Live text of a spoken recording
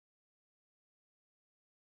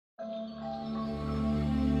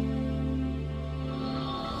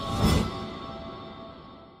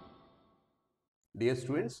Dear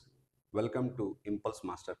students, welcome to Impulse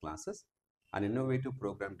Masterclasses, an innovative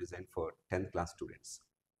program designed for 10th class students.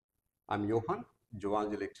 I'm Yohan,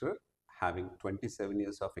 Zoology lecturer, having 27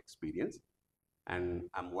 years of experience, and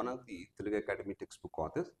I'm one of the Telugu Academy textbook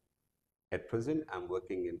authors. At present, I'm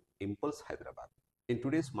working in Impulse, Hyderabad. In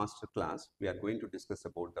today's masterclass, we are going to discuss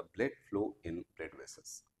about the blood flow in blood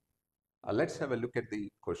vessels. Let's have a look at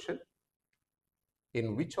the question.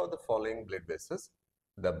 In which of the following blood vessels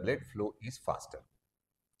the blood flow is faster?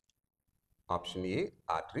 Option A,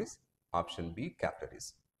 arteries. Option B,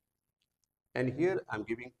 capillaries. And here I'm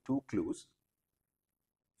giving two clues.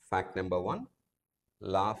 Fact number 1,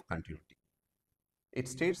 law of continuity. It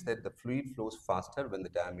states that the fluid flows faster when the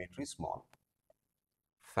diameter is small.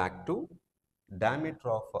 Fact 2,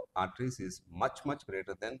 diameter of arteries is much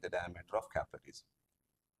greater than the diameter of capillaries.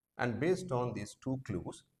 And based on these two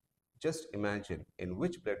clues, just imagine in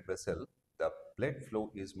which blood vessel the blood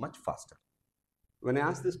flow is much faster. When I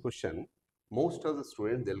ask this question, most of the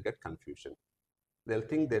students, they'll get confusion. They'll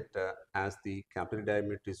think that as the capillary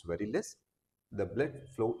diameter is very less, the blood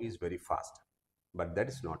flow is very fast. But that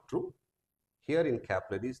is not true. Here in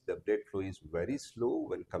capillaries, the blood flow is very slow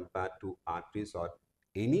when compared to arteries or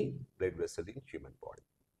any blood vessel in human body.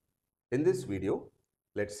 In this video,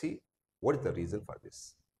 let's see what is the reason for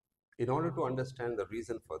this. In order to understand the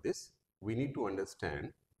reason for this, we need to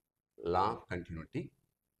understand law of continuity,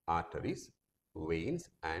 arteries, veins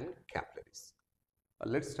and capillaries.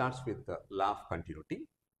 Let's start with the law of continuity.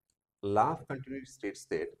 Law of continuity states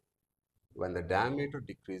that when the diameter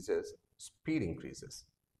decreases, speed increases.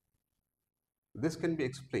 This can be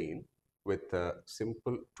explained with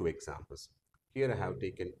simple two examples. Here I have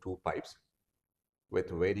taken two pipes with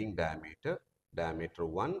varying diameter, diameter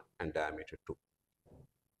 1 and diameter 2.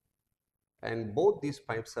 And both these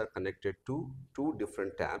pipes are connected to two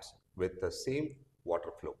different taps with the same water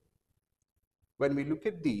flow. When we look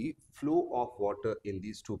at the flow of water in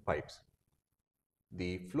these two pipes,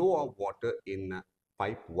 the flow of water in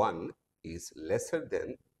pipe 1 is lesser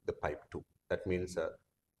than the pipe 2. That means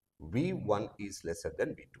V1 is lesser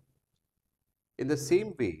than V2. In the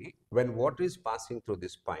same way, when water is passing through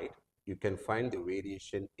this pipe, you can find the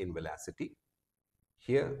variation in velocity.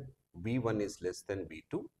 Here, V1 is less than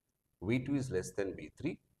V2, V2 is less than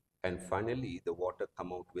V3, and finally, the water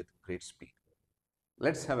come out with great speed.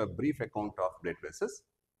 Let's have a brief account of blood vessels.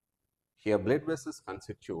 Here, blood vessels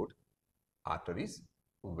constitute arteries,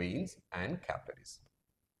 veins, and capillaries.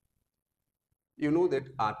 You know that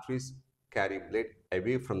arteries carry blood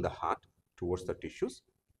away from the heart towards the tissues,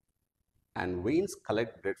 and veins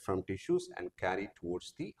collect blood from tissues and carry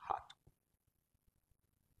towards the heart.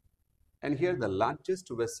 And here the largest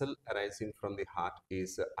vessel arising from the heart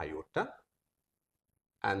is aorta,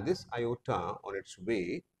 and this aorta on its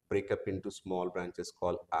way break up into small branches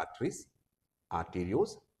called arteries,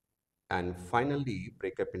 arterioles, and finally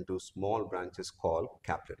break up into small branches called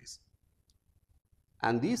capillaries.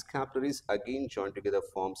 And these capillaries again join together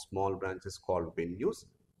form small branches called venules.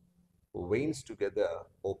 Veins together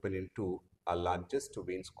open into a largest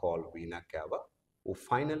veins called vena cava, who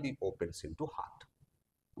finally opens into heart.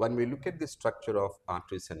 When we look at the structure of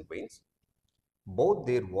arteries and veins, both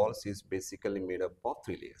their walls is basically made up of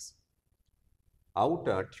three layers.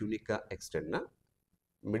 Outer tunica externa,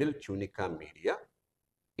 middle tunica media,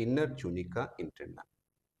 inner tunica interna.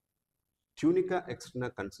 Tunica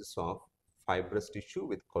externa consists of fibrous tissue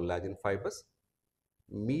with collagen fibers,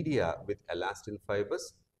 media with elastin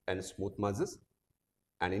fibers and smooth muscles,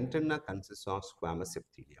 and interna consists of squamous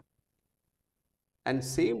epithelium. And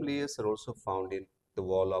same layers are also found in the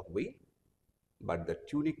wall of vein, but the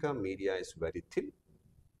tunica media is very thin,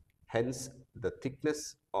 hence the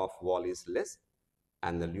thickness of wall is less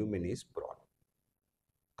and the lumen is broad.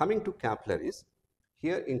 Coming to capillaries,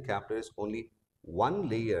 here in capillaries only one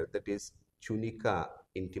layer, that is tunica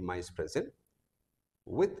intima, is present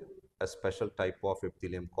with a special type of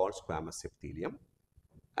epithelium called squamous epithelium,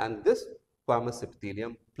 and this squamous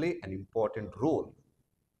epithelium play an important role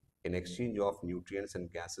in exchange of nutrients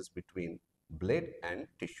and gases between blood and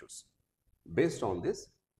tissues. Based on this,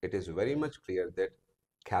 it is very much clear that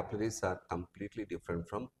capillaries are completely different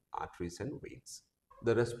from arteries and veins.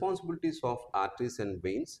 The responsibilities of arteries and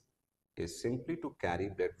veins is simply to carry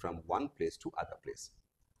blood from one place to other place.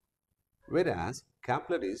 Whereas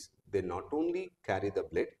capillaries, they not only carry the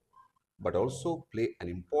blood but also play an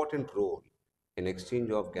important role in exchange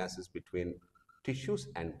of gases between tissues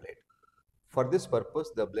and blood. For this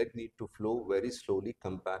purpose, the blood need to flow very slowly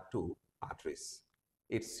compared to arteries.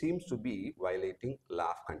 It seems to be violating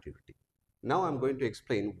law of continuity. Now I'm going to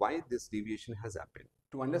explain why this deviation has happened.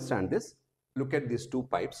 To understand this, look at these two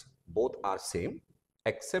pipes. Both are same,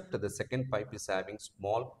 except the second pipe is having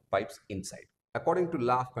small pipes inside. According to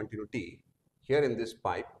law of continuity, here in this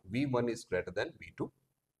pipe, V1 is greater than V2.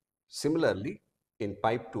 Similarly, in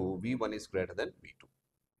pipe 2, V1 is greater than V2.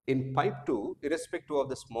 In pipe 2, irrespective of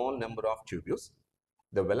the small number of tubules,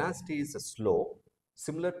 the velocity is slow,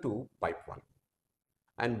 similar to pipe 1.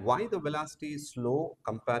 And why the velocity is slow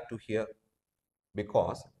compared to here?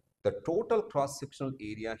 Because the total cross-sectional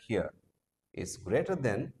area here is greater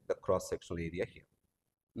than the cross-sectional area here.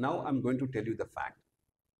 Now I'm going to tell you the fact.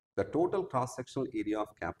 The total cross-sectional area of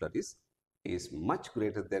capillaries is much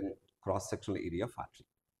greater than cross-sectional area of artery.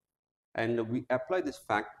 And we apply this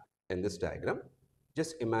fact in this diagram.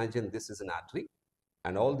 Just imagine this is an artery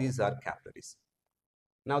and all these are capillaries.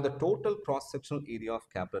 Now the total cross-sectional area of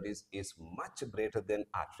capillaries is much greater than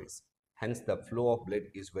arteries. Hence the flow of blood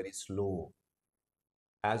is very slow,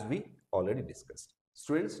 as we already discussed.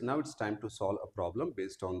 Students, now it's time to solve a problem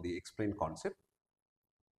based on the explained concept.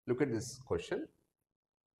 Look at this question.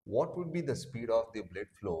 What would be the speed of the blood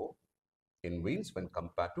flow in veins when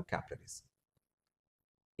compared to capillaries?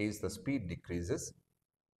 Is the speed decreases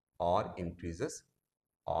or increases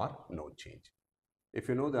or no change? If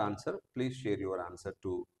you know the answer, please share your answer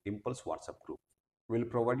to Impulse WhatsApp group. We'll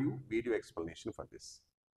provide you video explanation for this.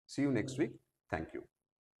 See you next week. Thank you.